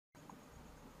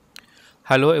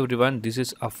Hello everyone, this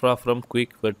is Afra from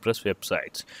Quick WordPress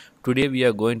Websites. Today we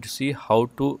are going to see how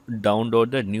to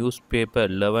download the newspaper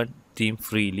 11 theme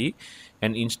freely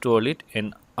and install it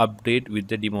and update with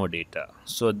the demo data.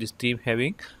 So this theme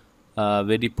having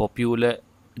very popular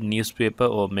newspaper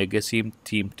or magazine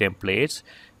theme templates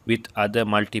with other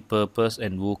multi-purpose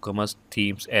and WooCommerce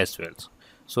themes as well.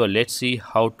 So let's see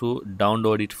how to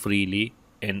download it freely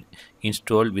and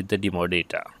install with the demo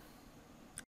data.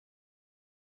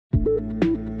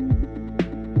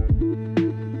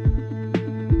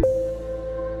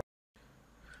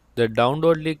 The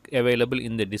download link available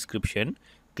in the description.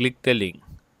 Click the link.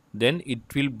 Then it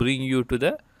will bring you to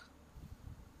the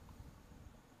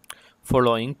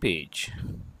following page.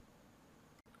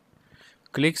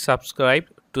 Click subscribe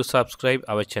to subscribe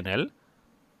our channel.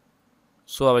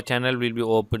 So our channel will be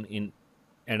open in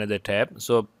another tab.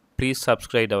 So please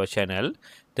subscribe our channel.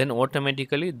 Then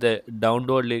automatically the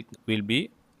download link will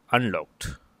be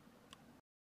unlocked.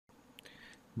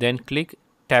 Then click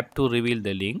tap to reveal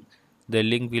the link. The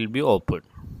link will be opened.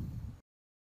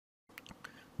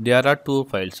 There are two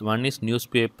files. One is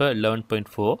newspaper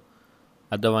 11.4,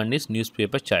 other one is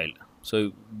newspaper child.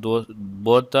 So those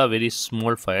both are very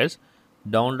small files.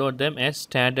 Download them as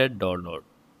standard download.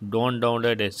 Don't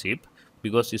download a zip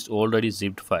because it's already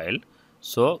zipped file.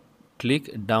 So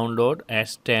click download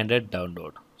as standard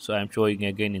download. So I'm showing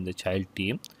again in the child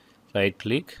theme. Right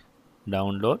click,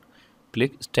 download,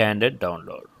 click standard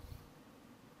download.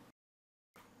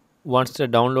 Once the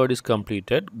download is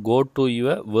completed, go to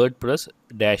your WordPress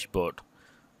dashboard.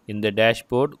 In the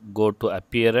dashboard, go to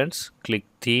Appearance, click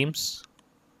Themes,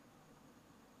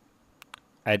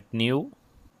 Add New,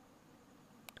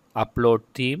 Upload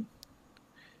Theme,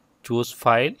 choose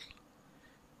File,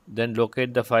 then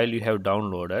locate the file you have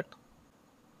downloaded.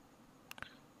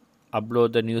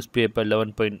 Upload the newspaper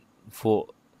 11.4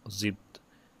 zip,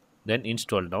 then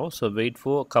install now. So wait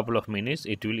for a couple of minutes,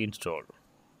 it will install.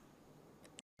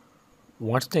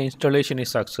 Once the installation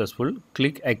is successful,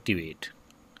 click Activate.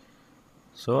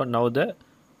 So now the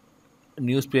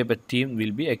newspaper theme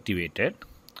will be activated.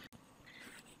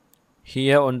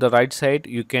 Here on the right side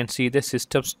you can see the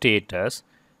system status,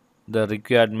 the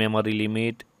required memory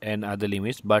limit and other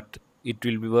limits, but it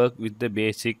will work with the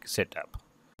basic setup.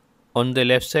 On the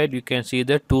left side you can see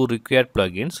the two required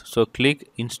plugins. So click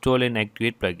install and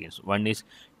activate plugins. One is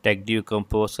TechDiv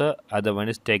Composer, other one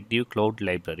is TechDiv Cloud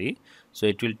Library. So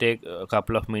it will take a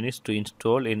couple of minutes to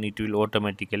install and it will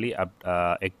automatically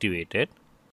activate it.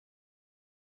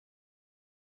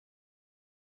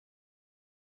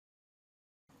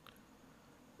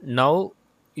 Now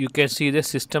you can see the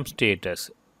system status.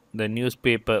 The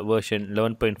newspaper version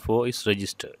 11.4 is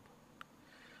registered.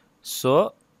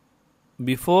 So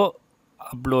before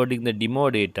uploading the demo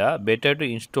data, better to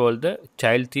install the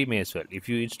child theme as well. If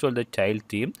you install the child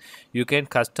theme, you can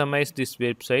customize this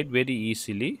website very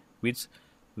easily with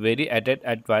very added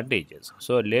advantages.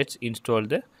 So let's install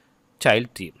the child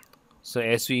theme. So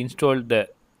as we install the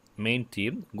main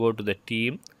theme, go to the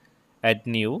theme, add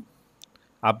new,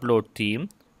 upload theme,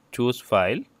 choose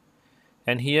file,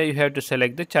 and here you have to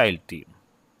select the child theme.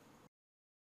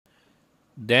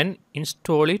 Then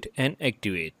install it and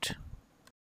activate.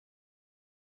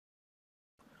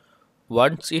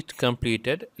 Once it's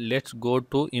completed, let's go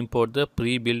to import the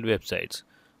pre-built websites.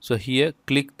 So here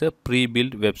click the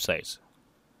pre-built websites.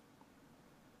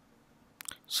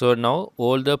 So now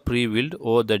all the pre-built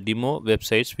or the demo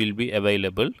websites will be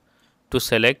available to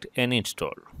select and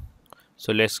install.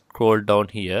 So let's scroll down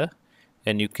here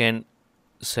and you can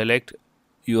select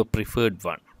your preferred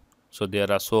one. So there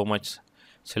are so much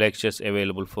selections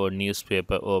available for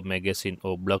newspaper or magazine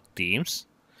or blog themes.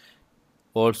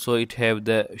 Also it have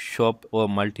the shop or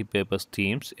multi-purpose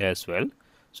themes as well,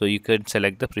 so you can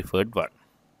select the preferred one.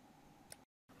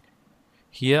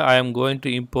 Here I am going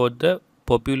to import the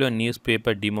popular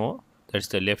newspaper demo, that's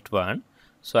the left one.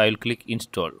 So I will click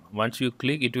install. Once you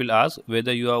click, it will ask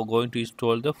whether you are going to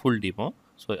install the full demo.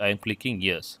 So I am clicking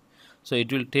yes. So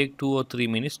it will take 2 or 3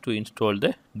 minutes to install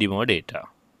the demo data.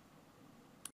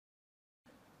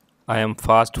 I am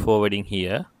fast forwarding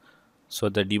here. So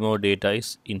the demo data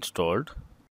is installed.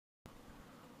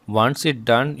 Once it's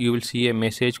done, you will see a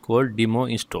message called demo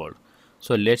installed.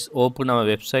 So let's open our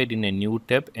website in a new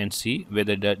tab and see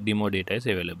whether the demo data is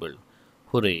available.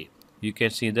 Hooray! You can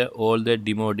see that all the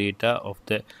demo data of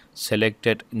the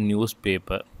selected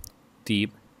newspaper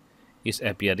theme is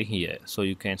appearing here. So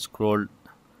you can scroll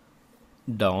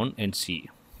down and see.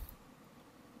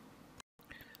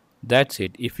 That's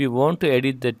it. If you want to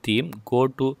edit the theme, go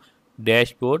to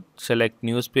dashboard, select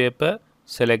newspaper,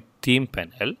 select theme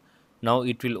panel. Now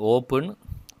it will open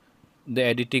the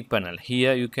editing panel.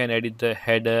 Here you can edit the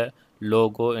header,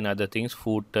 logo and other things,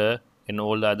 footer and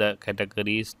all the other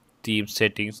categories, theme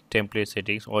settings, template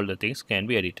settings, all the things can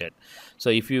be edited. So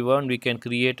if you want, we can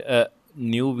create a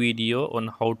new video on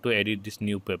how to edit this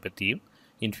new paper theme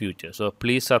in future. So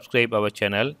please subscribe our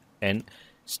channel and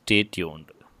stay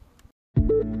tuned.